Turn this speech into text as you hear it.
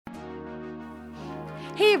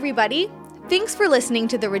Hey everybody! Thanks for listening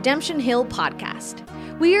to the Redemption Hill podcast.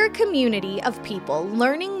 We are a community of people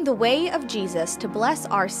learning the way of Jesus to bless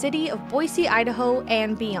our city of Boise, Idaho,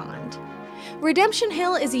 and beyond. Redemption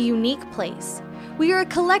Hill is a unique place. We are a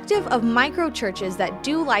collective of micro-churches that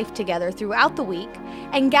do life together throughout the week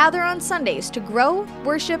and gather on Sundays to grow,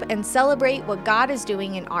 worship, and celebrate what God is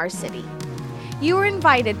doing in our city. You are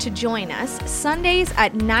invited to join us Sundays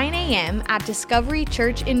at 9 a.m. at Discovery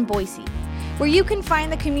Church in Boise, where you can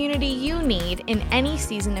find the community you need in any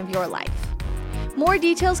season of your life. More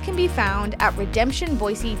details can be found at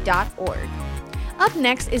redemptionboise.org. Up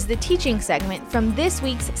next is the teaching segment from this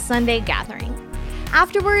week's Sunday gathering.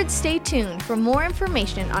 Afterwards, stay tuned for more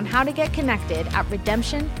information on how to get connected at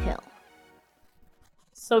Redemption Hill.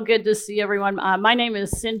 So good to see everyone. My name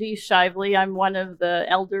is Cindy Shively. I'm one of the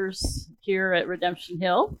elders here at Redemption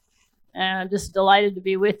Hill, and I'm just delighted to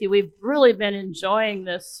be with you. We've really been enjoying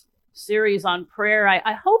this series on prayer.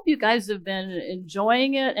 I hope you guys have been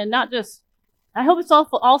enjoying it, and not just, I hope it's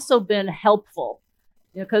also been helpful,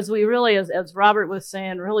 because we really, as Robert was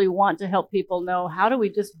saying, really want to help people know, how do we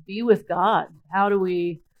just be with God? How do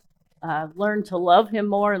we learn to love him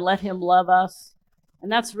more and let him love us? And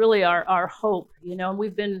that's really our hope, and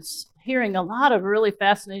we've been hearing a lot of really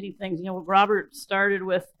fascinating things. Robert started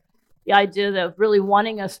with the idea of really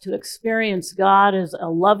wanting us to experience God as a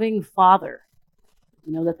loving father.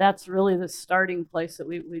 That's really the starting place that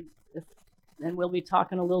and we'll be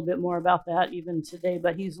talking a little bit more about that even today,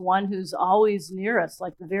 but he's one who's always near us,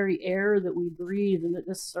 like the very air that we breathe, and that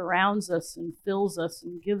just surrounds us and fills us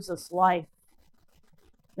and gives us life.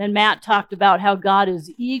 Then Matt talked about how God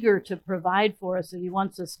is eager to provide for us, and he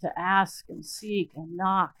wants us to ask and seek and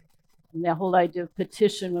knock. And that whole idea of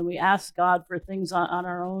petition, when we ask God for things on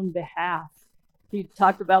our own behalf. He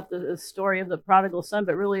talked about the story of the prodigal son,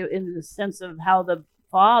 but really in the sense of how the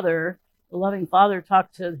loving father,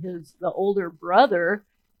 talked to the older brother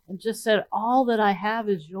and just said, all that I have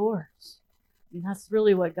is yours. That's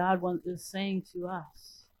really what God is saying to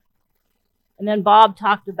us. And then Bob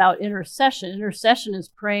talked about intercession. Intercession is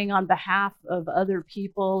praying on behalf of other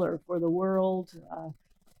people or for the world.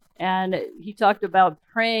 And he talked about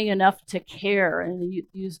praying enough to care. And he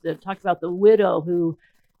talked about the widow who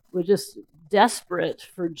was just desperate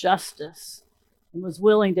for justice and was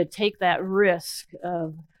willing to take that risk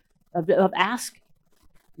of asking,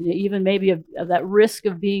 even maybe of that risk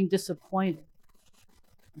of being disappointed.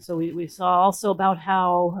 And so we saw also about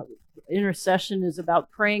how intercession is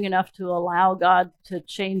about praying enough to allow God to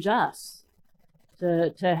change us,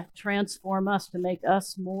 to transform us, to make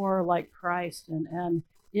us more like Christ. And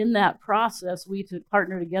in that process, we to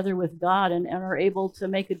partner together with God and are able to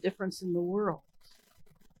make a difference in the world.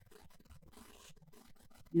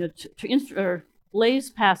 Blaise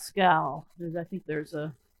Pascal, I think there's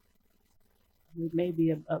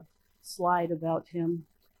maybe a slide about him.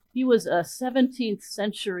 He was a 17th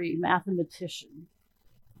century mathematician,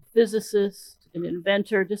 physicist, an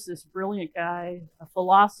inventor, just this brilliant guy, a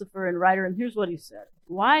philosopher and writer. And here's what he said: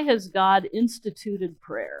 why has God instituted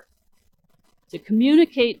prayer? To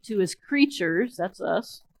communicate to his creatures, that's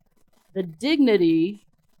us, the dignity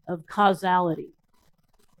of causality.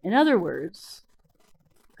 In other words,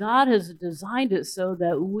 God has designed it so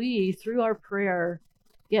that we, through our prayer,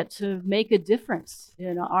 get to make a difference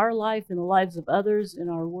in our life, in the lives of others, in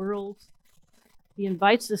our world. He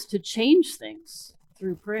invites us to change things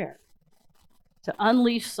through prayer, to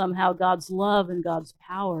unleash somehow God's love and God's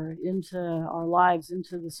power into our lives,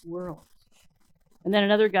 into this world. And then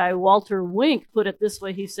another guy, Walter Wink, put it this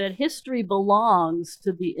way. He said, history belongs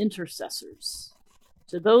to the intercessors,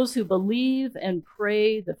 to those who believe and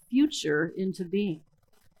pray the future into being.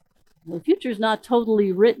 Well, the future is not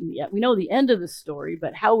totally written yet. We know the end of the story,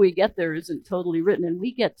 but how we get there isn't totally written, and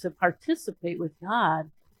we get to participate with God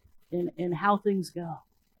in how things go.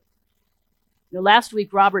 Last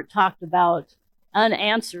week, Robert talked about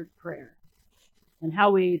unanswered prayer and how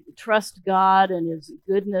we trust God and his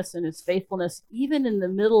goodness and his faithfulness, even in the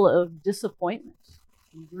middle of disappointment,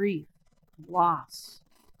 and grief, and loss.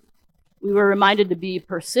 We were reminded to be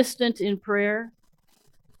persistent in prayer,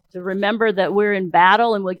 to remember that we're in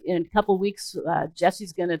battle. And in a couple weeks,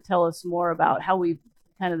 Jesse's going to tell us more about how we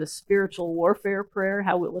kind of the spiritual warfare prayer,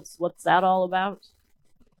 what's that all about?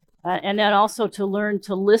 And then also to learn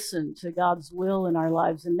to listen to God's will in our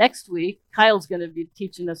lives. And next week, Kyle's going to be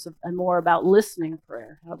teaching us more about listening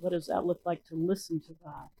prayer. What does that look like to listen to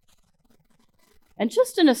God? And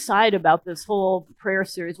just an aside about this whole prayer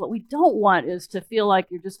series, what we don't want is to feel like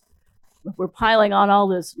we're piling on all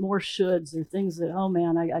this more shoulds or things that, oh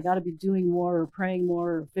man, I got to be doing more or praying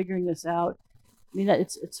more or figuring this out. I mean,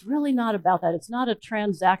 it's really not about that. It's not a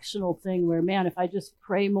transactional thing where, man, if I just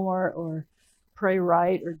pray more or pray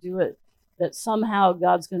right or do it, that somehow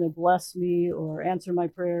God's going to bless me or answer my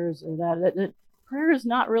prayers or that prayer is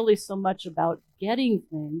not really so much about getting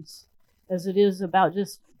things as it is about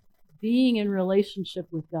just being in relationship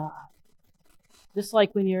with God. Just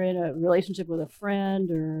like when you're in a relationship with a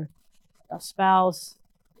friend or a spouse,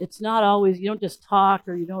 it's not always, you don't just talk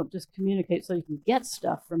or you don't just communicate so you can get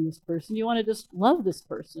stuff from this person. You want to just love this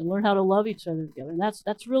person and learn how to love each other together. And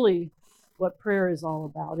that's really what prayer is all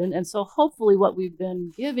about. And so hopefully what we've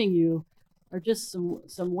been giving you are just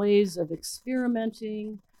some ways of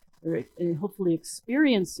experimenting or hopefully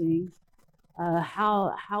experiencing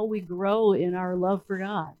how we grow in our love for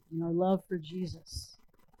God and our love for Jesus.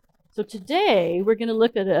 So today we're going to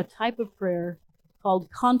look at a type of prayer called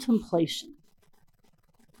contemplation.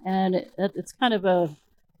 And it's kind of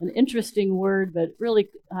an interesting word, but really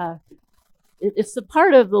it's the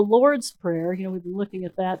part of the Lord's Prayer. You know, we've been looking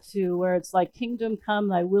at that too, where it's like, kingdom come,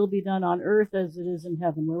 thy will be done on earth as it is in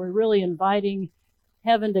heaven, where we're really inviting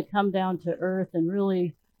heaven to come down to earth and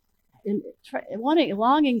really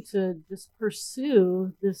longing to just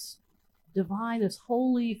pursue this divine, this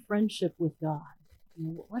holy friendship with God. You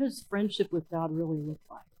know, what does friendship with God really look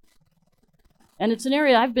like? And it's an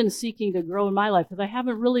area I've been seeking to grow in my life because I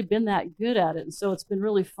haven't really been that good at it. And so it's been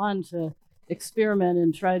really fun to experiment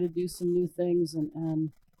and try to do some new things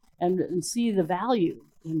and see the value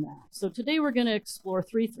in that. So today we're going to explore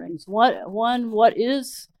three things. One, what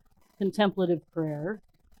is contemplative prayer?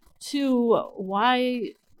 Two,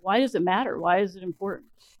 why does it matter? Why is it important?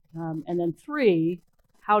 And then three,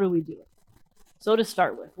 how do we do it? So to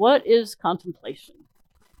start with, what is contemplation?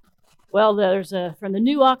 Well, there's from the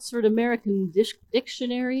New Oxford American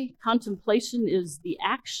Dictionary, contemplation is the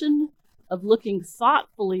action of looking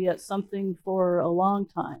thoughtfully at something for a long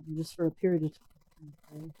time, just for a period of time.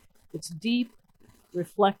 Okay? It's deep,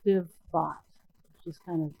 reflective thought, just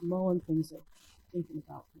kind of mulling things up, thinking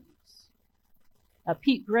about things.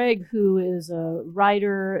 Pete Greig, who is a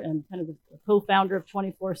writer and kind of the co-founder of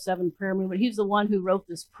 24/7 Prayer Movement, he's the one who wrote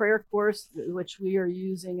this prayer course, which we are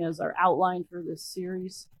using as our outline for this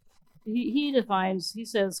series. He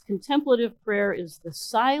says, contemplative prayer is the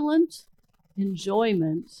silent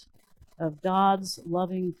enjoyment of God's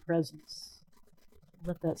loving presence.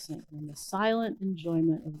 Let that sink in, the silent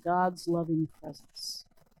enjoyment of God's loving presence.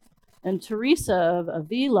 And Teresa of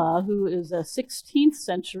Avila, who is a 16th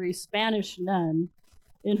century Spanish nun,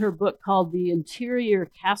 in her book called The Interior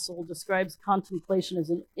Castle, describes contemplation as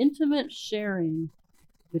an intimate sharing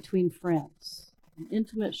between friends. An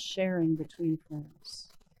intimate sharing between friends.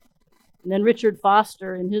 And then Richard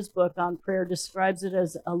Foster, in his book on prayer, describes it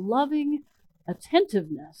as a loving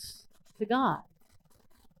attentiveness to God,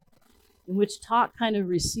 in which talk kind of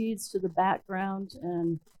recedes to the background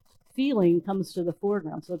and feeling comes to the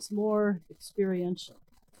foreground. So it's more experiential.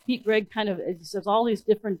 Pete Greig kind of says all these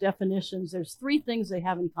different definitions. There's three things they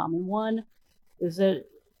have in common. One is that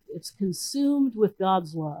it's consumed with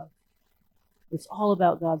God's love. It's all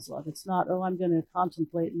about God's love. It's not, oh, I'm going to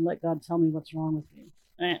contemplate and let God tell me what's wrong with me.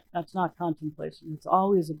 That's not contemplation. It's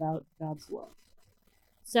always about God's love.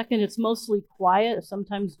 Second, it's mostly quiet,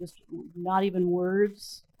 sometimes just not even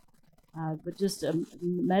words, but just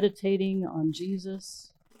meditating on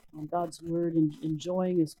Jesus, on God's word, and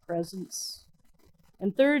enjoying his presence.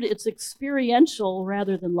 And third, it's experiential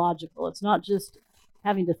rather than logical. It's not just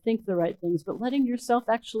having to think the right things, but letting yourself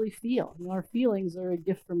actually feel. You know, our feelings are a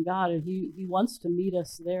gift from God, and he wants to meet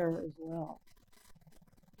us there as well.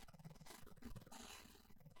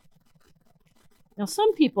 Now,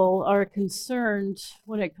 some people are concerned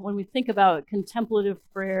when we think about contemplative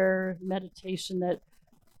prayer, meditation, that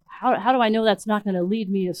how do I know that's not going to lead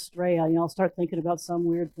me astray? I'll start thinking about some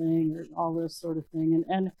weird thing or all this sort of thing.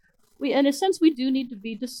 And we, in a sense, we do need to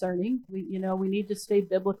be discerning. We need to stay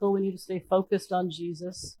biblical. We need to stay focused on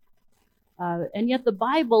Jesus. And yet the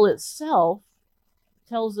Bible itself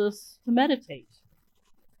tells us to meditate.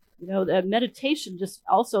 You know, that meditation just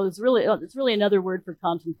also is it's really another word for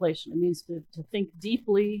contemplation. It means to think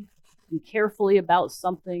deeply and carefully about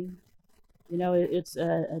something. You know, it's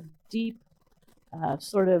a deep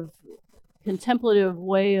sort of contemplative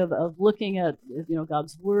way of looking at,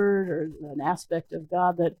 God's word or an aspect of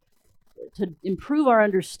God that to improve our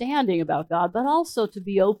understanding about God, but also to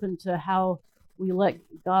be open to how we let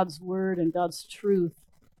God's word and God's truth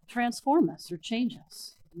transform us or change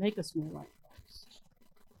us, make us more like Christ.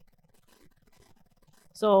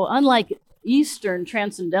 So unlike Eastern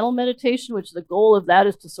transcendental meditation, which the goal of that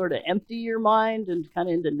is to sort of empty your mind and kind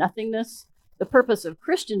of into nothingness, the purpose of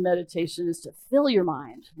Christian meditation is to fill your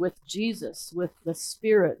mind with Jesus, with the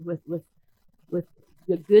Spirit, with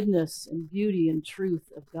the goodness and beauty and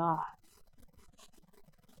truth of God.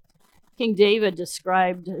 King David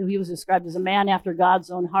he was described as a man after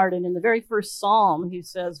God's own heart. And in the very first psalm, he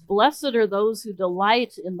says, "Blessed are those who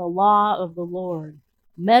delight in the law of the Lord,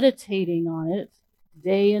 meditating on it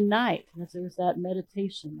day and night." There's that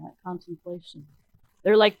meditation, that contemplation.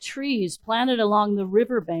 They're like trees planted along the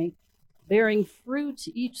riverbank, bearing fruit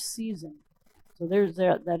each season. So there's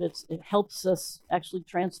that it helps us, actually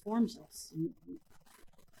transforms us.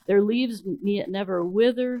 Their leaves never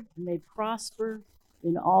wither, and they prosper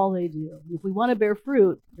in all they do. And if we want to bear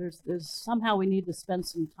fruit, there's somehow we need to spend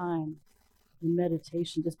some time in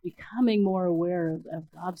meditation, just becoming more aware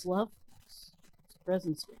of God's love for us, His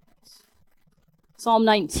presence with us. Psalm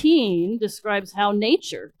 19 describes how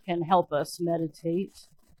nature can help us meditate.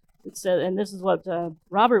 It says, and this is what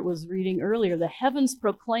Robert was reading earlier, "The heavens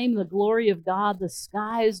proclaim the glory of God, the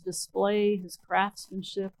skies display His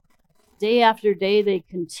craftsmanship. Day after day they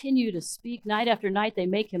continue to speak, night after night they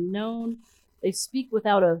make Him known. They speak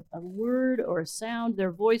without a word or a sound.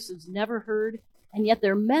 Their voice is never heard, and yet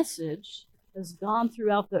their message has gone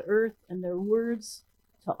throughout the earth, and their words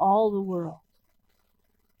to all the world."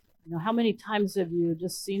 You know, how many times have you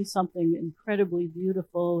just seen something incredibly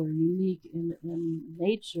beautiful or unique in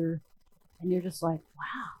nature, and you're just like,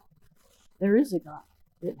 wow, there is a God.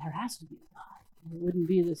 There has to be a God. It wouldn't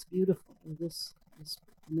be this beautiful or this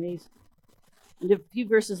amazing. And a few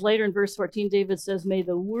verses later, in verse 14, David says, "May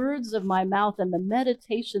the words of my mouth and the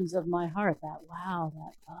meditations of my heart,"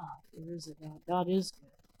 there is a God. God is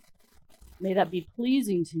good. "May that be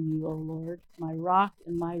pleasing to you, O Lord, my rock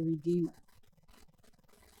and my redeemer."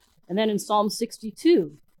 And then in Psalm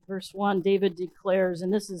 62, verse 1, David declares,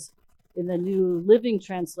 and this is in the New Living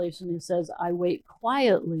Translation, he says, "I wait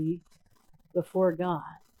quietly before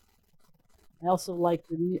God." I also like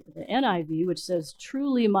the NIV, which says,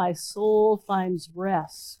 "Truly my soul finds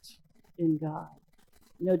rest in God."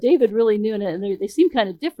 You know, David really knew, and they seem kind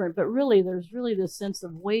of different, but really there's really this sense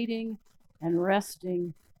of waiting and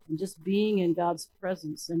resting and just being in God's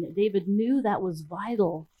presence. And David knew that was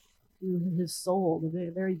vital to his soul,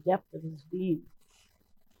 the very depth of his being.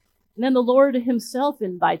 And then the Lord Himself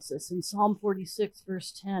invites us in Psalm 46,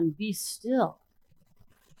 verse 10, "Be still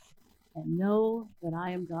and know that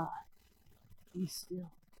I am God." Be still.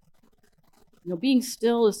 You know, being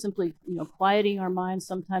still is simply, quieting our minds,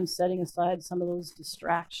 sometimes setting aside some of those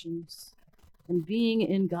distractions and being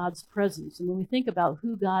in God's presence. And when we think about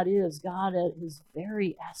who God is, God at His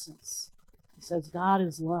very essence, He says God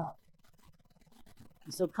is love.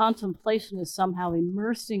 And so contemplation is somehow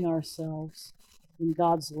immersing ourselves in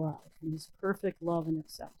God's love, in His perfect love and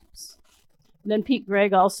acceptance. And then Pete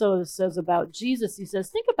Greig also says about Jesus, he says,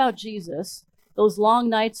 think about Jesus, those long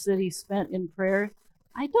nights that He spent in prayer.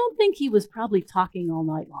 I don't think He was probably talking all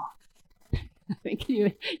night long. I think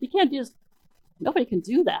you can't nobody can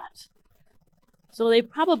do that. So they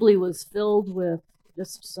probably was filled with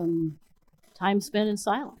just some time spent in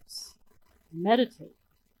silence, meditate,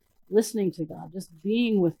 listening to God, just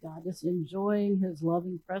being with God, just enjoying His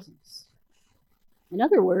loving presence. In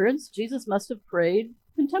other words, Jesus must have prayed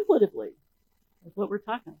contemplatively. That's what we're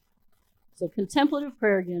talking about. So contemplative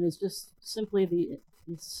prayer, again, is just simply the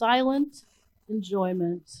silent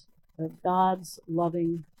enjoyment of God's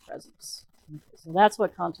loving presence. Okay, so that's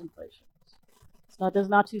what contemplation is. It's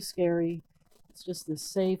not too scary. It's just this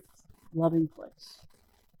safe, loving place.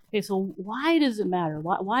 Okay, so why does it matter?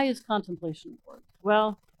 Why is contemplation important?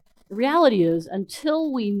 Well, the reality is,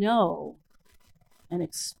 until we know and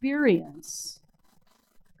experience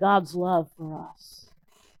God's love for us,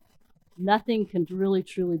 nothing can really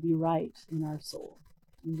truly be right in our soul.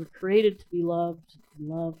 We were created to be loved,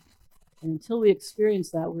 and until we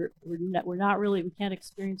experience that, we can't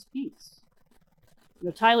experience peace. You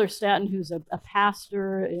know, Tyler Staton, who's a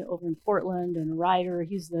pastor over in Portland and a writer,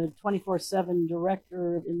 he's the 24/7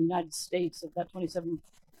 director in the United States of that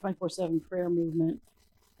 24/7 prayer movement.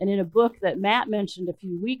 And in a book that Matt mentioned a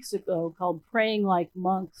few weeks ago called Praying Like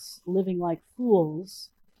Monks, Living Like Fools,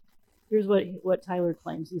 here's what Tyler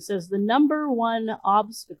claims. He says, the number one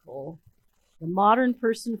obstacle the modern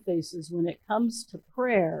person faces when it comes to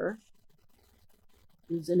prayer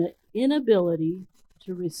is an inability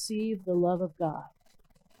to receive the love of God.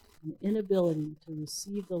 An inability to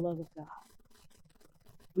receive the love of God.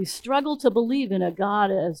 We struggle to believe in a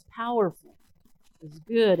God as powerful, as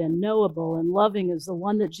good and knowable and loving as the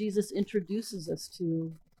one that Jesus introduces us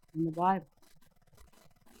to in the Bible.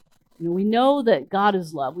 You know, we know that God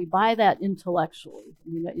is love. We buy that intellectually. I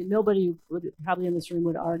mean, nobody probably in this room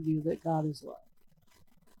would argue that God is love.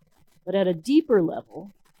 But at a deeper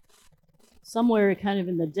level, somewhere kind of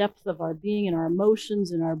in the depth of our being and our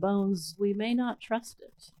emotions and our bones, we may not trust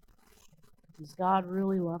it. Does God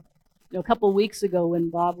really love it? You know, a couple of weeks ago when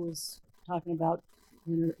Bob was talking about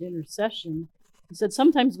intercession, he said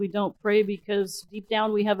sometimes we don't pray because deep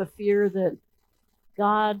down we have a fear that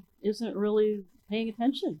God isn't really paying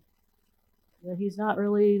attention, that he's not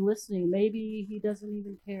really listening. Maybe he doesn't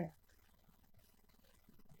even care.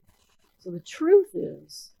 So the truth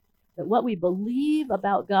is that what we believe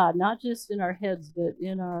about God, not just in our heads, but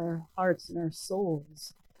in our hearts and our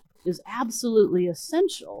souls, is absolutely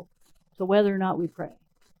essential to whether or not we pray.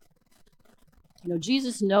 You know,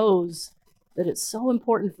 Jesus knows that it's so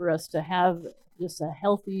important for us to have just a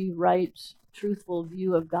healthy, right, truthful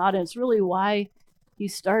view of God. And it's really why he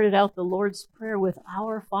started out the Lord's Prayer with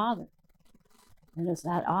our Father. And it's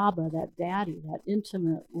that Abba, that Daddy, that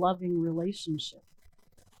intimate, loving relationship.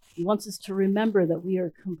 He wants us to remember that we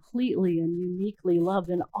are completely and uniquely loved,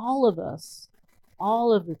 and all of us,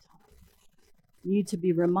 all of the time, need to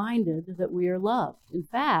be reminded that we are loved. In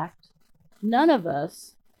fact, none of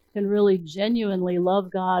us can really genuinely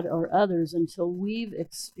love God or others until we've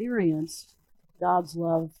experienced God's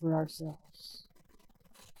love for ourselves.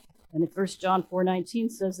 And in 1 John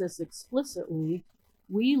 4:19 says this explicitly,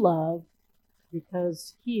 we love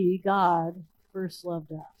because he, God, first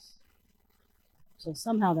loved us. So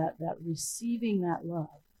somehow that receiving that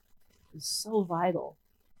love is so vital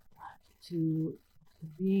to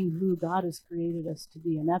being who God has created us to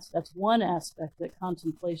be. And that's one aspect that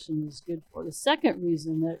contemplation is good for. The second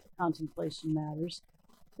reason that contemplation matters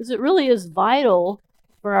is it really is vital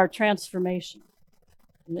for our transformation.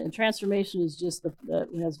 And transformation is just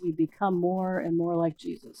as we become more and more like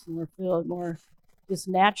Jesus, and we're feel more just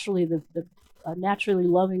naturally a naturally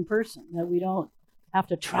loving person, that we don't have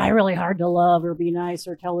to try really hard to love or be nice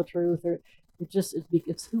or tell the truth, or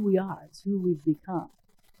it's who we are, it's who we've become.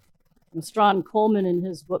 And Strawn Coleman, in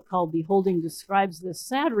his book called Beholding, describes this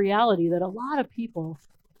sad reality that a lot of people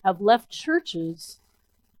have left churches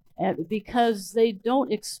because they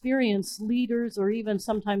don't experience leaders or even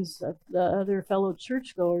sometimes the other fellow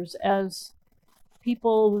churchgoers as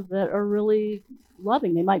people that are really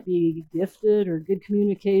loving. They might be gifted or good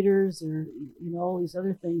communicators or all these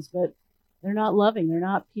other things, but they're not loving, they're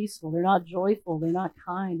not peaceful, they're not joyful, they're not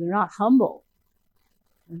kind, they're not humble.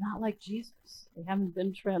 They're not like Jesus. They haven't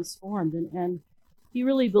been transformed. And he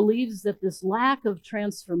really believes that this lack of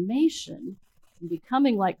transformation and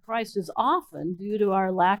becoming like Christ is often due to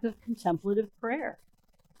our lack of contemplative prayer.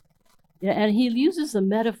 Yeah, and he uses the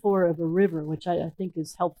metaphor of a river, which I think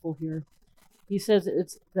is helpful here. He says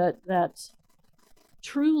it's that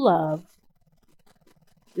true love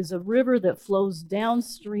is a river that flows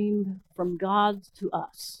downstream from God to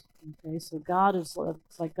us. Okay, so God is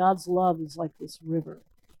it's like God's love is like this river.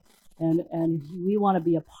 And we want to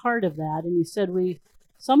be a part of that. And he said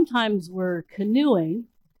sometimes we're canoeing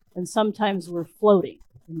and sometimes we're floating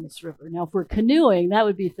in this river. Now, if we're canoeing, that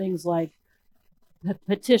would be things like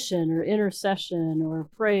petition or intercession or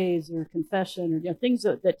praise or confession or things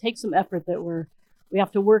that take some effort that we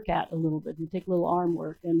have to work at a little bit. We take a little arm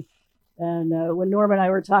work. And when Norm and I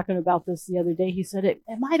were talking about this the other day, he said it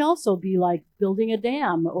might also be like building a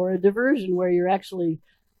dam or a diversion where you're actually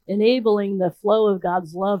enabling the flow of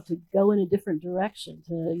God's love to go in a different direction,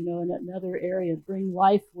 to in another area, bring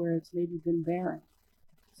life where it's maybe been barren.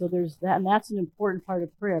 So there's that, and that's an important part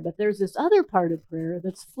of prayer. But there's this other part of prayer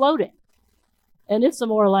that's floating, and it's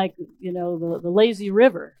more like the lazy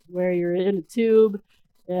river where you're in a tube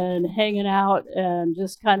and hanging out and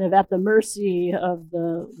just kind of at the mercy of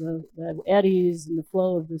the eddies and the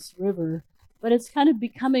flow of this river. But it's kind of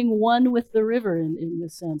becoming one with the river in the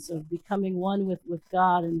sense of becoming one with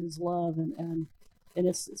God and his love. And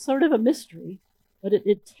it's sort of a mystery, but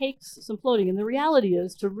it takes some floating. And the reality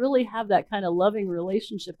is, to really have that kind of loving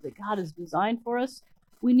relationship that God has designed for us,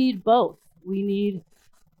 we need both. We need,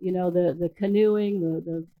 the canoeing,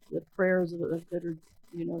 the prayers that are,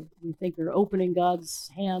 we think are opening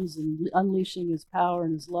God's hands and unleashing his power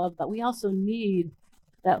and his love. But we also need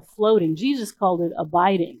that floating. Jesus called it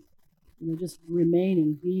abiding. Just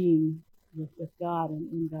remaining, being with God and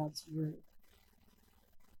in God's word.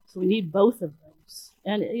 So we need both of those.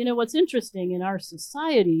 And what's interesting in our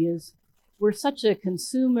society is we're such a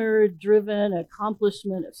consumer-driven,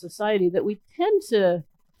 accomplishment society that we tend to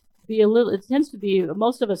be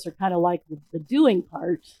most of us are kind of like the doing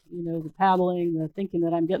part, the paddling, the thinking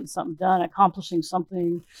that I'm getting something done, accomplishing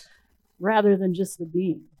something, rather than just the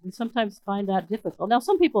being. We sometimes find that difficult. Now,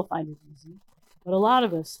 some people find it easy. But a lot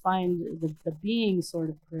of us find the being sort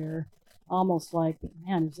of prayer almost like,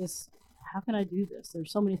 man, how can I do this?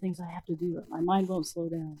 There's so many things I have to do. My mind won't slow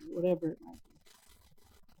down, whatever it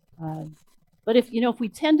might be. But if we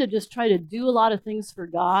tend to just try to do a lot of things for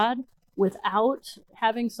God without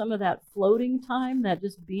having some of that floating time, that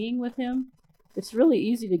just being with him, it's really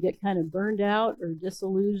easy to get kind of burned out or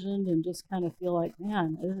disillusioned and just kind of feel like,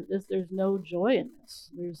 man, there's no joy in this.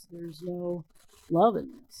 There's no love in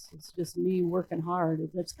this. It's just me working hard.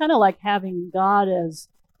 It's kind of like having God as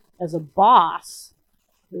a boss,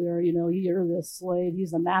 where you're the slave,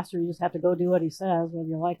 he's the master. You just have to go do what he says, whether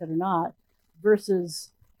you like it or not,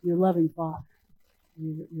 versus your loving Father,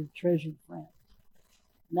 your treasured friend.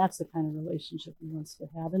 And that's the kind of relationship he wants to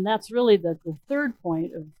have. And that's really the third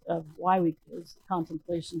point of why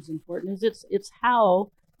contemplation is important, is it's how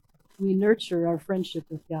we nurture our friendship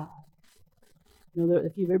with God.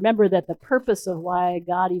 If you remember that the purpose of why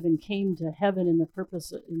God even came to heaven in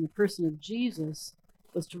the person of Jesus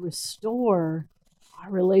was to restore our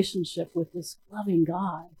relationship with this loving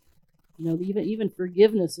God. Even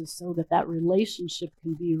forgiveness is so that relationship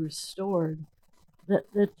can be restored.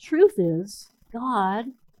 The truth is, God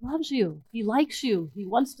loves you. He likes you. He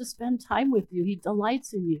wants to spend time with you. He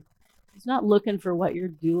delights in you. He's not looking for what you're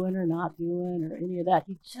doing or not doing or any of that.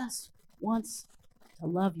 He just wants to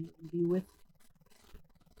love you and be with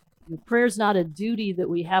you. Prayer is not a duty that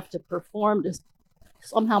we have to perform to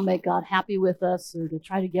somehow make God happy with us or to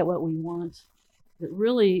try to get what we want. It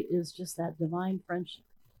really is just that divine friendship.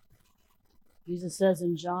 Jesus says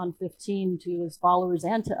in John 15 to his followers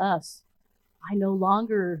and to us, I no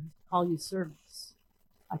longer call you servants.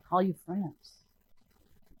 I call you friends.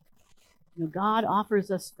 God offers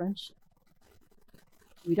us friendship.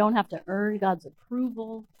 We don't have to earn God's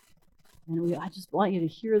approval. And I just want you to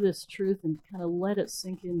hear this truth and kind of let it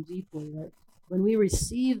sink in deeply, that when we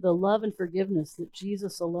receive the love and forgiveness that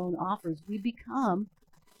Jesus alone offers, we become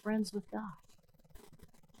friends with God.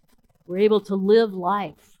 We're able to live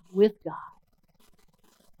life with God,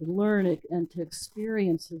 to learn it and to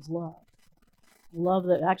experience his love. Love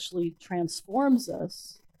that actually transforms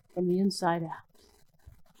us from the inside out.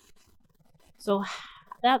 So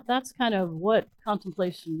that's kind of what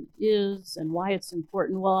contemplation is and why it's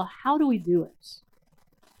important. Well, how do we do it?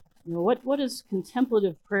 What does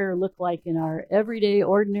contemplative prayer look like in our everyday,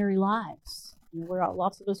 ordinary lives?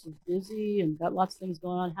 Lots of us are busy and got lots of things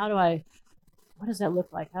going on. What does that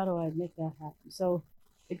look like? How do I make that happen? So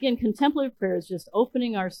again, contemplative prayer is just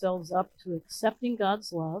opening ourselves up to accepting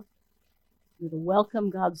God's love, to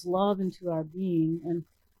welcome God's love into our being, and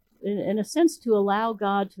in a sense to allow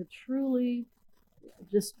God to truly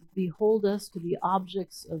just behold us, to be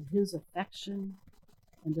objects of his affection,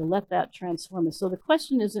 and to let that transform us. So the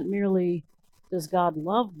question isn't merely, does God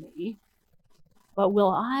love me? But will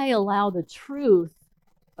I allow the truth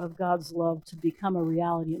of God's love to become a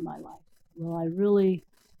reality in my life? Will I really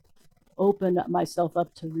open myself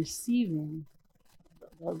up to receiving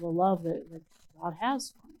the love that God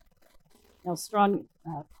has for me? Now, Strong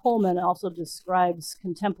Coleman also describes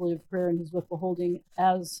contemplative prayer in his book Beholding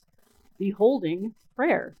as beholding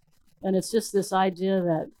prayer. And it's just this idea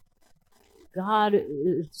that God,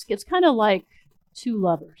 it's kind of like two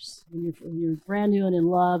lovers. When you're brand new and in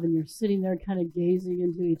love and you're sitting there kind of gazing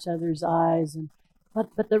into each other's eyes.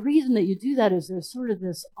 But the reason that you do that is there's sort of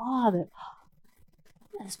this awe that,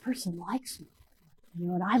 this person likes me,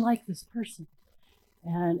 and I like this person.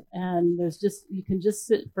 And there's just, you can just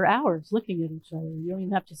sit for hours looking at each other. You don't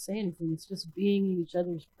even have to say anything. It's just being in each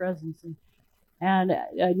other's presence. And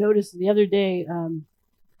I noticed the other day,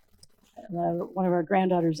 one of our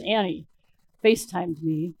granddaughters, Annie, FaceTimed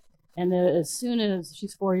me. And as soon as,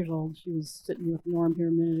 she's 4 years old, she was sitting with Norm here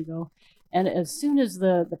a minute ago. And as soon as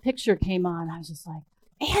the picture came on, I was just like,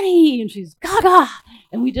 Annie! And she's gaga!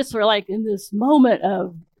 And we just were like in this moment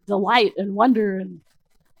of delight and wonder. And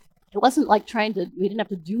it wasn't like we didn't have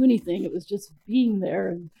to do anything. It was just being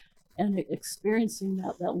there and experiencing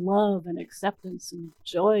that love and acceptance and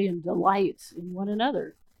joy and delight in one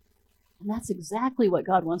another. And that's exactly what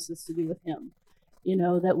God wants us to do with him.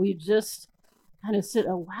 That we just kind of sit,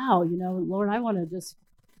 oh, wow, Lord, I want to just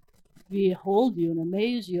behold you and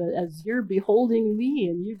amaze you as you're beholding me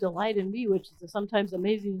and you delight in me, which is sometimes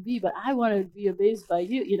amazing to me, but I want to be amazed by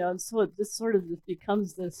you, and so this sort of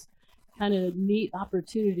becomes this kind of neat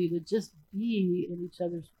opportunity to just be in each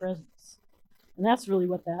other's presence. And that's really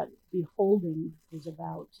what that beholding is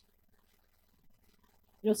about.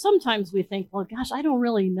 Sometimes we think, well, gosh, I don't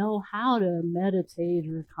really know how to meditate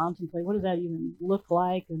or contemplate. What does that even look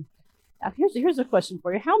like? And here's a question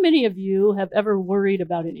for you. How many of you have ever worried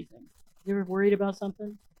about anything? You ever worried about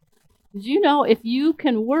something? Did you know if you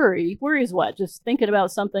can worry is what? Just thinking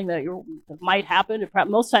about something that might happen. It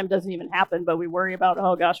most time doesn't even happen, but we worry about,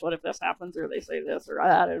 oh gosh, what if this happens, or they say this or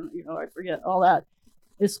that, and I forget all that.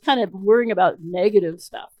 It's kind of worrying about negative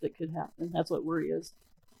stuff that could happen. That's what worry is.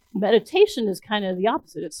 Meditation is kind of the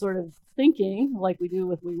opposite. It's sort of thinking, like we do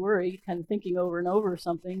with we worry, kind of thinking over and over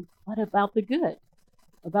something, but about the good,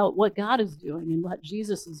 about what God is doing and what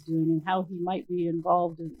Jesus is doing and how he might be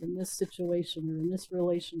involved in this situation or in this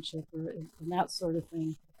relationship or in that sort of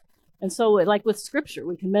thing. And so, like with Scripture,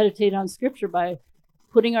 we can meditate on Scripture by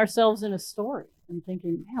putting ourselves in a story and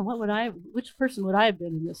thinking, man, which person would I have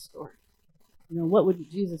been in this story? What would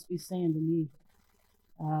Jesus be saying to me?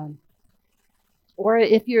 Or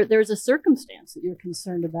if there's a circumstance that you're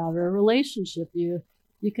concerned about or a relationship, you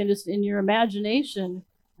can just, in your imagination,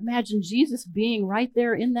 imagine Jesus being right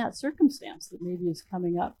there in that circumstance that maybe is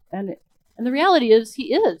coming up. And the reality is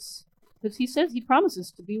he is, because he says he promises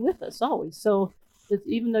to be with us always. So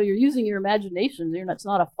even though you're using your imagination, it's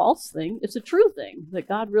not a false thing. It's a true thing that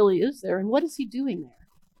God really is there. And what is he doing there?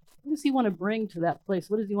 What does he want to bring to that place?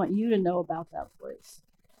 What does he want you to know about that place?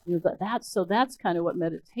 That's kind of what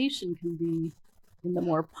meditation can be in the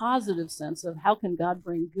more positive sense of how can God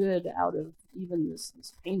bring good out of even this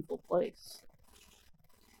painful place.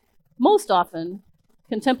 Most often,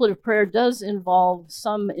 contemplative prayer does involve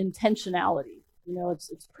some intentionality.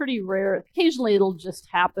 It's pretty rare. Occasionally it'll just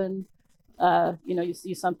happen. You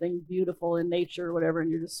see something beautiful in nature or whatever,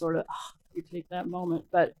 and you're just sort of, you take that moment.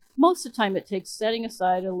 But most of the time it takes setting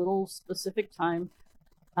aside a little specific time.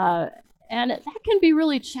 And that can be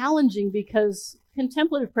really challenging because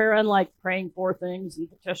contemplative prayer, unlike praying for things and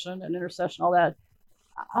petition and intercession, all that,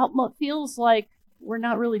 feels like we're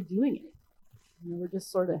not really doing it. We're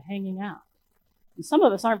just sort of hanging out. And some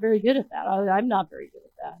of us aren't very good at that. I'm not very good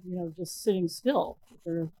at that, just sitting still.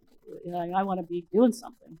 I want to be doing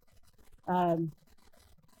something. And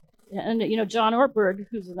John Ortberg,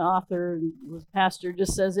 who's an author and was a pastor,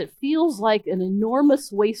 just says it feels like an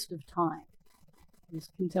enormous waste of time. This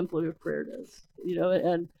contemplative prayer does,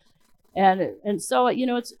 and so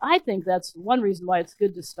I think that's one reason why it's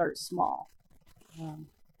good to start small.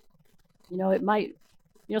 It might,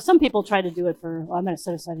 some people try to do it for, I'm going to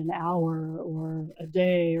set aside an hour or a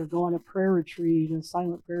day or go on a prayer retreat, a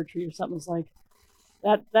silent prayer retreat or something. It's like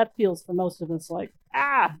that feels for most of us like,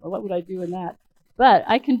 what would I do in that? But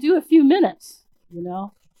I can do a few minutes,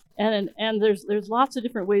 and there's lots of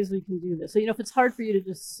different ways we can do this. So, if it's hard for you to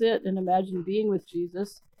just sit and imagine being with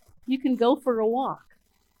Jesus, you can go for a walk.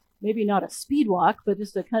 Maybe not a speed walk, but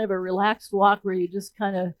just a kind of a relaxed walk where you just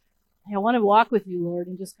kind of, I want to walk with you, Lord,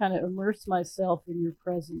 and just kind of immerse myself in your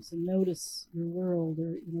presence and notice your world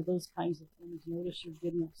or, those kinds of things, notice your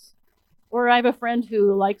goodness. Or I have a friend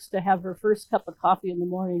who likes to have her first cup of coffee in the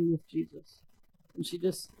morning with Jesus. And she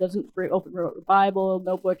just doesn't open her Bible,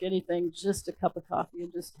 notebook, anything, just a cup of coffee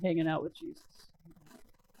and just hanging out with Jesus.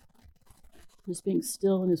 Just being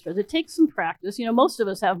still in his presence. It takes some practice. Most of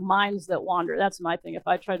us have minds that wander. That's my thing. If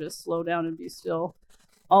I try to slow down and be still,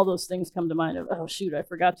 all those things come to mind of, oh, shoot, I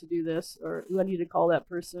forgot to do this, or I need to call that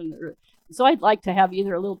person. So I'd like to have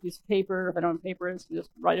either a little piece of paper, if I don't have paper, I just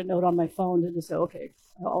write a note on my phone and just say, okay,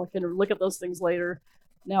 I can look at those things later.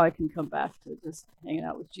 Now I can come back to just hanging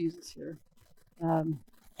out with Jesus here.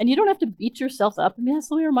 And you don't have to beat yourself up. I mean, that's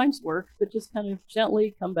the way our minds work, but just kind of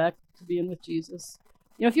gently come back to being with Jesus.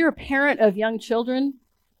 If you're a parent of young children,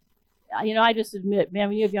 I just admit, man,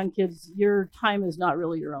 when you have young kids, your time is not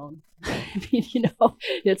really your own. I mean,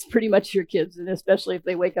 it's pretty much your kids, and especially if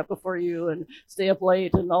they wake up before you and stay up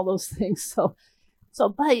late and all those things. So,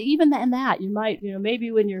 but even in that, you might,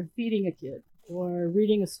 maybe when you're feeding a kid or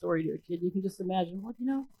reading a story to a kid, you can just imagine,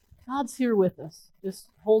 well, God's here with us, just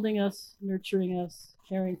holding us, nurturing us,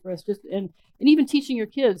 caring for us, and even teaching your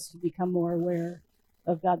kids to become more aware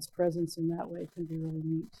of God's presence in that way can be really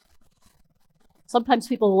neat. Sometimes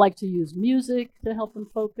people like to use music to help them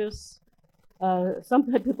focus. Some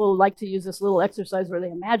people like to use this little exercise where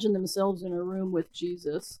they imagine themselves in a room with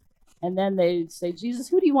Jesus, and then they say, Jesus,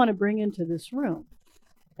 who do you want to bring into this room?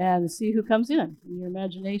 And see who comes in your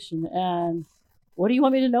imagination. And what do you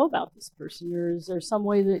want me to know about this person? Or is there some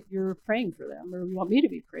way that you're praying for them, or you want me to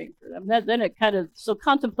be praying for them? Then it so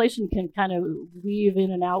contemplation can kind of weave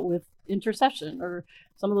in and out with intercession or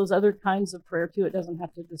some of those other kinds of prayer too. It doesn't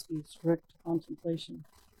have to just be strict contemplation.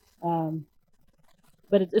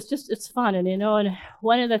 But it's fun. And, and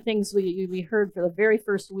one of the things we heard for the very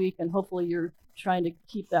first week, and hopefully you're trying to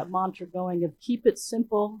keep that mantra going of keep it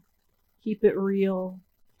simple, keep it real,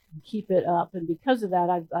 keep it up. And because of that,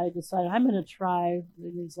 I decided I'm going to try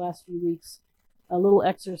in these last few weeks a little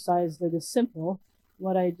exercise that is simple.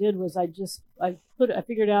 What I did was I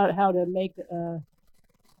figured out how to make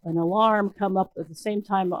an alarm come up at the same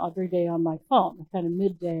time every day on my phone, kind of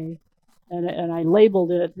midday, and I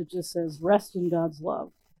labeled it. It just says rest in God's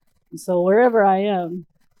love. And so wherever I am,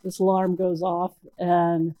 this alarm goes off,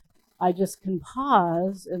 and I just can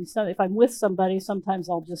pause. And so if I'm with somebody, sometimes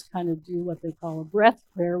I'll just kind of do what they call a breath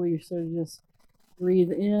prayer, where you sort of just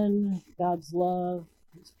breathe in God's love,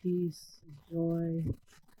 His peace, His joy.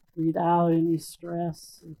 Breathe out any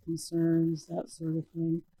stress or concerns, that sort of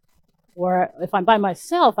thing. Or if I'm by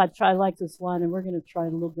myself, I try like this one, and we're going to try it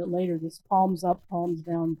a little bit later, this palms up, palms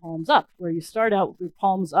down, palms up, where you start out with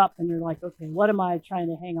palms up and you're like, okay, what am I trying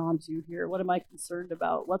to hang on to here? What am I concerned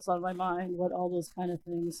about? What's on my mind? What, all those kind of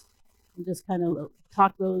things. And just kind of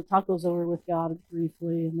talk those over with God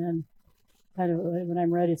briefly. And then kind of when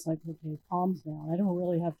I'm ready, it's like, okay, palms down. I don't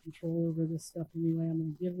really have control over this stuff anyway. I'm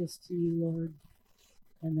going to give this to you, Lord.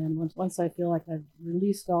 And then once I feel like I've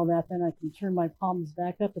released all that, then I can turn my palms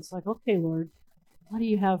back up. It's like, okay, Lord, what do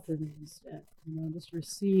you have for me instead? Just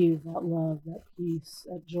receive that love, that peace,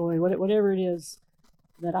 that joy, whatever it is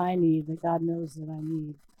that I need, that God knows that I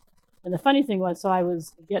need. And the funny thing was, so I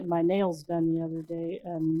was getting my nails done the other day,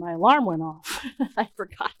 and my alarm went off. I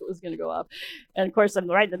forgot it was going to go off. And of course, I'm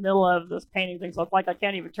right in the middle of this painting thing, so it's like I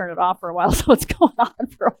can't even turn it off for a while. So it's going on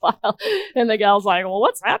for a while. And the gal's like, well,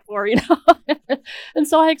 what's that for? And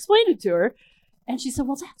so I explained it to her. And she said,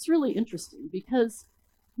 well, that's really interesting, because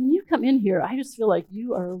when you come in here, I just feel like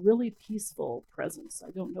you are a really peaceful presence. I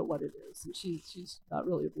don't know what it is. And she's not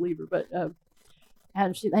really a believer, but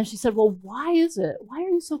and she said, well, why is it? Why are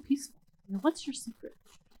you so peaceful? What's your secret?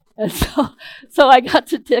 And so I got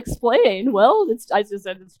to explain, well, I just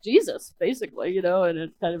said, it's Jesus, basically, and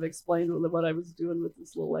it kind of explained what I was doing with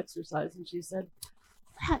this little exercise. And she said,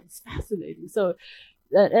 that is fascinating. So,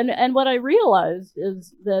 and what I realized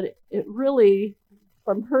is that it really,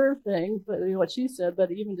 from her thing, but what she said,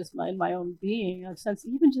 but even just in my own being, I've sensed,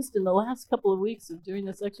 even just in the last couple of weeks of doing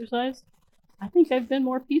this exercise, I think I've been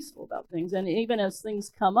more peaceful about things. And even as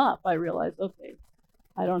things come up, I realize, okay,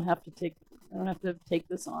 I don't have to take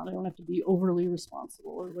this on. I don't have to be overly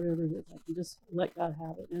responsible or whatever it is. I can just let God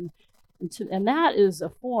have it. And that is a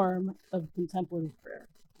form of contemplative prayer.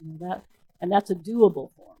 And that's a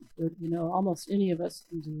doable form that, almost any of us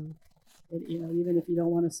can do it, even if you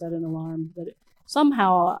don't want to set an alarm. But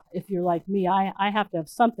somehow, if you're like me, I have to have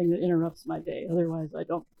something that interrupts my day. Otherwise,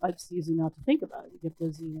 it's easy not to think about it. You get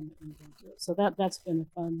busy and don't do it. So that's been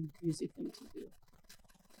a fun, easy thing to do.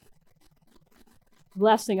 The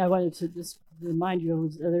last thing I wanted to just remind you of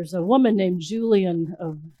was there's a woman named Julian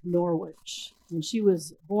of Norwich, and she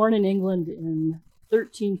was born in England in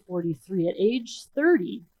 1343. At age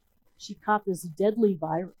 30, she caught this deadly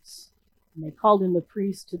virus. And they called in the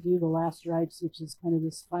priest to do the last rites, which is kind of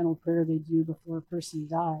this final prayer they do before a person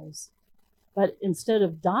dies. But instead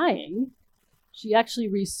of dying, she actually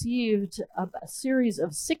received a series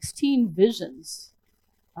of 16 visions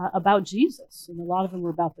about Jesus. And a lot of them were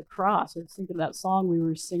about the cross. I was thinking of that song we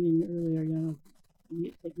were singing earlier,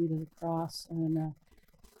 Take Me to the Cross.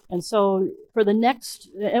 And so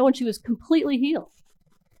and when she was completely healed.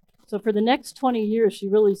 So for the next 20 years, she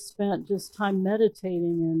really spent just time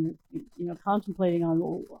meditating and, contemplating on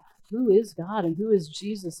who is God and who is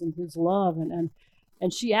Jesus and his love.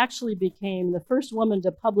 And she actually became the first woman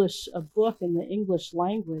to publish a book in the English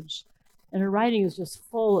language. And her writing is just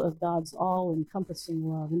full of God's all-encompassing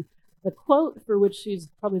love. And the quote for which she's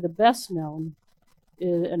probably the best known,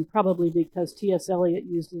 and probably because T.S. Eliot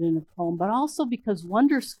used it in a poem, but also because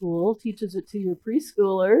Wonder School teaches it to your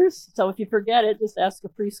preschoolers. So if you forget it, just ask a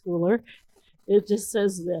preschooler. It just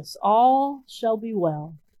says this: all shall be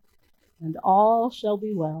well, and all shall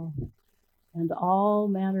be well, and all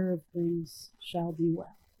manner of things shall be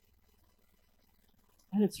well.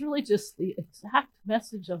 And it's really just the exact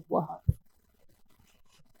message of love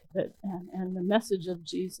and the message of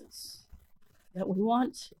Jesus that we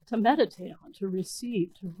want to meditate on, to receive,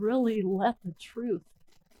 to really let the truth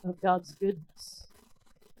of God's goodness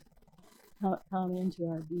come into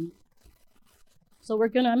our being. So I'm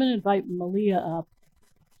going to invite Malia up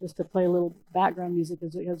just to play a little background music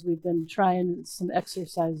as we've been trying some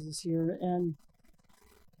exercises here. And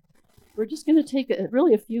we're just going to take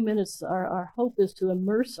really a few minutes. Our hope is to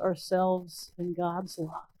immerse ourselves in God's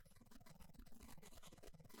love.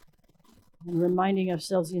 And reminding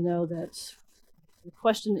ourselves, that the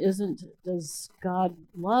question isn't, does God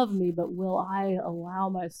love me, but will I allow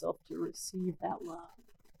myself to receive that love?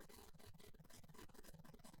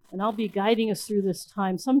 And I'll be guiding us through this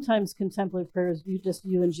time. Sometimes contemplative prayer is just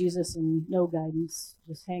you and Jesus and no guidance,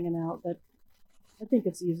 just hanging out. But I think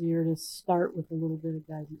it's easier to start with a little bit of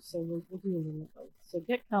guidance. So we'll do a little of both. So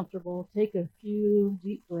get comfortable. Take a few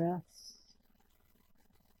deep breaths.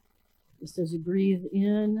 Just as you breathe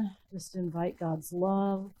in, just invite God's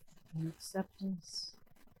love and acceptance.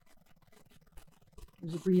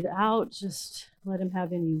 As you breathe out, just let him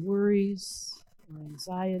have any worries or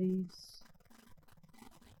anxieties.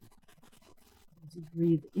 As you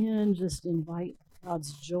breathe in, just invite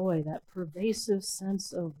God's joy, that pervasive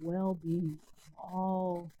sense of well-being.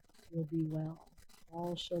 All will be well.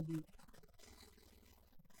 All shall be.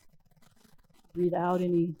 Breathe out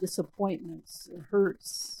any disappointments or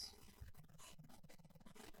hurts.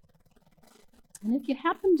 And if you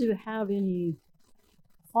happen to have any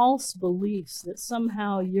false beliefs that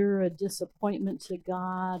somehow you're a disappointment to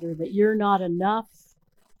God, or that you're not enough,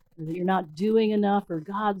 or that you're not doing enough, or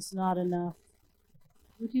God's not enough,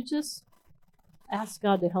 would you just ask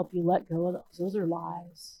God to help you let go of those? Those are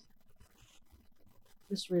lies.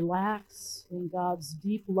 Just relax in God's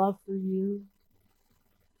deep love for you.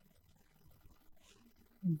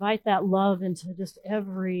 Invite that love into just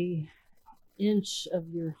every inch of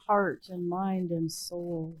your heart and mind and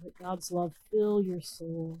soul. Let God's love fill your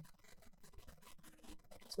soul.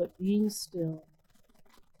 It's what being still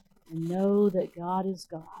and know that God is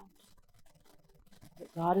God,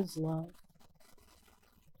 that God is love.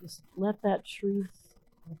 Just let that truth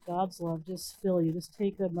of God's love just fill you. Just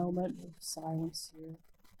take a moment of silence here,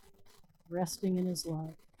 resting in his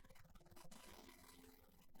love.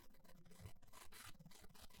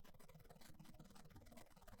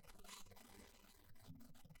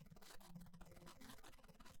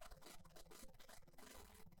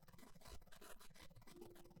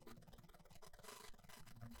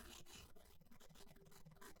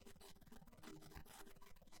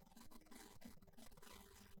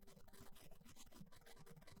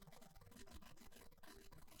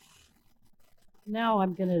 Now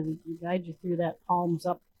I'm going to guide you through that palms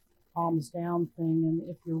up, palms down thing. And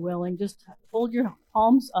if you're willing, just hold your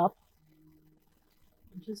palms up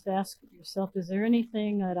and just ask yourself, is there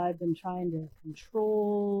anything that I've been trying to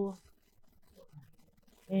control,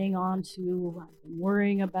 hang on to, I've been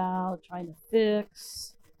worrying about, trying to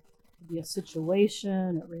fix? It could be a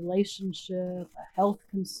situation, a relationship, a health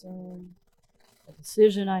concern, a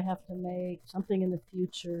decision I have to make, something in the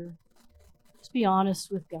future. Just be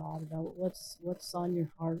honest with God about what's on your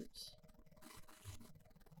heart.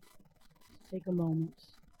 Take a moment.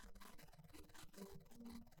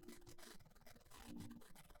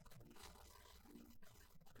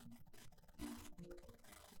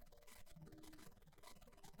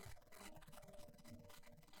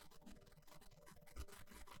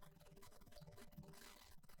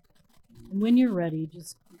 And when you're ready,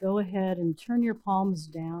 just go ahead and turn your palms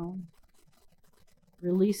down,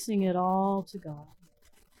 releasing it all to God.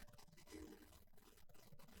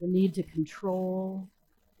 The need to control,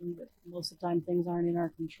 most of the time things aren't in our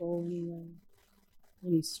control anyway.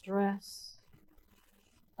 Any stress,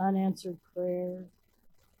 unanswered prayer,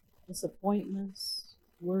 disappointments,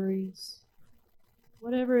 worries,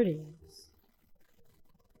 whatever it is.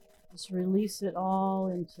 Just release it all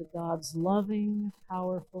into God's loving,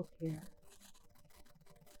 powerful care.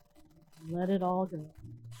 Let it all go.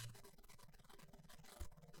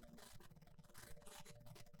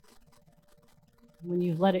 When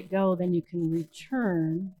you've let it go, then you can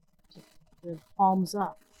return to the palms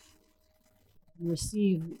up and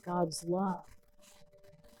receive God's love,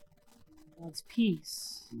 God's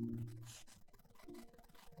peace,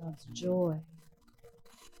 God's joy,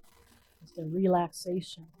 just a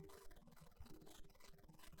relaxation.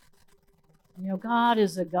 You know, God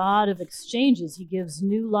is a God of exchanges. He gives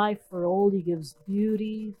new life for old. He gives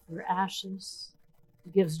beauty for ashes.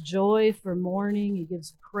 He gives joy for mourning. He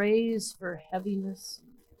gives praise for heaviness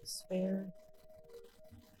and despair.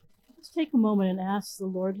 Let's take a moment and ask the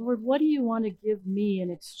Lord, Lord, what do you want to give me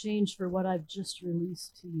in exchange for what I've just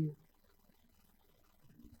released to you?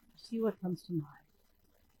 See what comes to mind.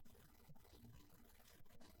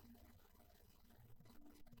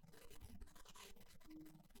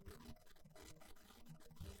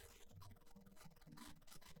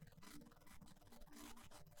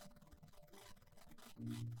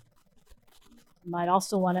 You might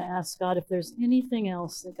also want to ask God if there's anything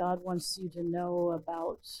else that God wants you to know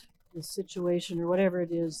about this situation or whatever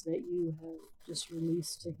it is that you have just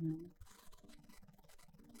released to Him.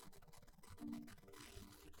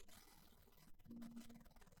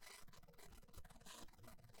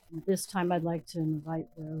 At this time, I'd like to invite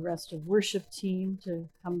the rest of worship team to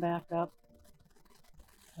come back up.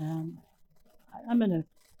 And I'm going to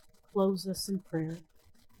close us in prayer.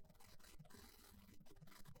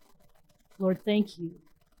 Lord, thank you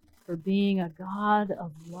for being a God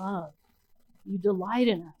of love. You delight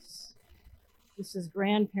in us, just as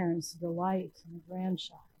grandparents delight in a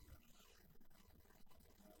grandchild.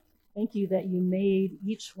 Thank you that you made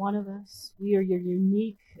each one of us. We are your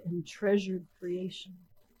unique and treasured creation.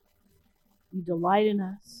 You delight in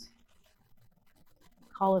us. You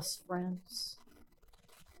call us friends.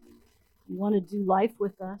 You want to do life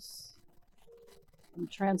with us and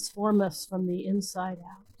transform us from the inside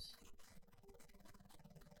out.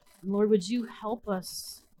 And Lord, would you help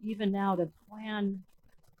us even now to plan,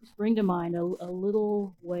 just bring to mind a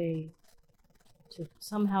little way to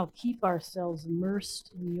somehow keep ourselves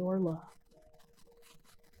immersed in your love.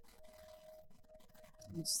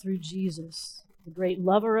 It's through Jesus, the great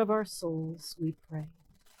lover of our souls, we pray.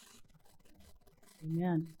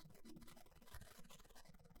 Amen.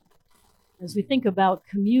 As we think about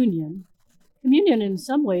communion, communion in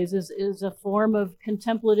some ways is a form of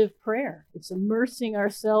contemplative prayer. It's immersing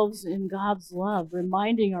ourselves in God's love,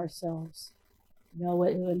 reminding ourselves,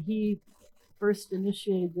 when he first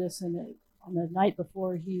initiated this and on the night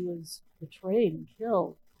before he was betrayed and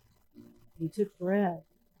killed, he took bread,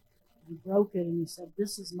 he broke it, and he said,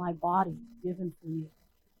 "This is my body given for you.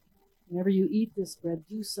 Whenever you eat this bread,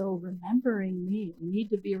 do so remembering me." We need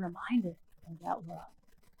to be reminded of that love.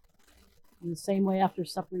 In the same way, after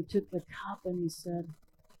supper, he took the cup and he said,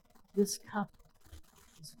 "This cup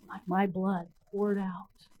is my blood poured out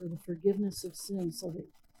for the forgiveness of sins so that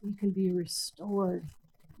we can be restored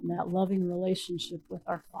in that loving relationship with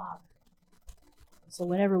our Father." So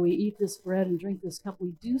whenever we eat this bread and drink this cup,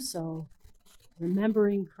 we do so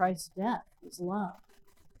remembering Christ's death, his love,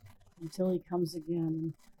 until he comes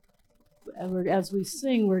again. And as we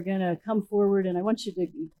sing, we're going to come forward, and I want you to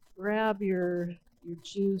grab your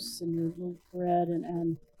juice and your little bread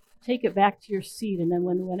and take it back to your seat. And then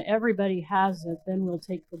when everybody has it, then we'll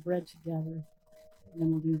take the bread together, and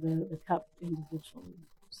then we'll do the cup individually.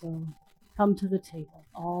 So come to the table,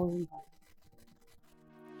 all invited.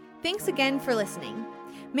 Thanks again for listening.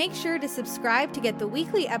 Make sure to subscribe to get the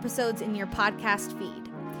weekly episodes in your podcast feed.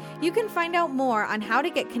 You can find out more on how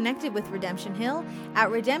to get connected with Redemption Hill at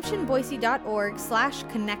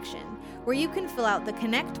redemptionboise.org/connection, where you can fill out the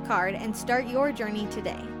Connect card and start your journey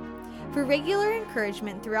today. For regular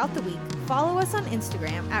encouragement throughout the week, follow us on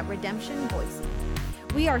Instagram at Redemption Boise.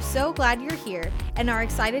 We are so glad you're here and are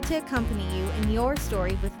excited to accompany you in your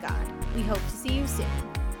story with God. We hope to see you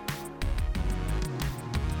soon.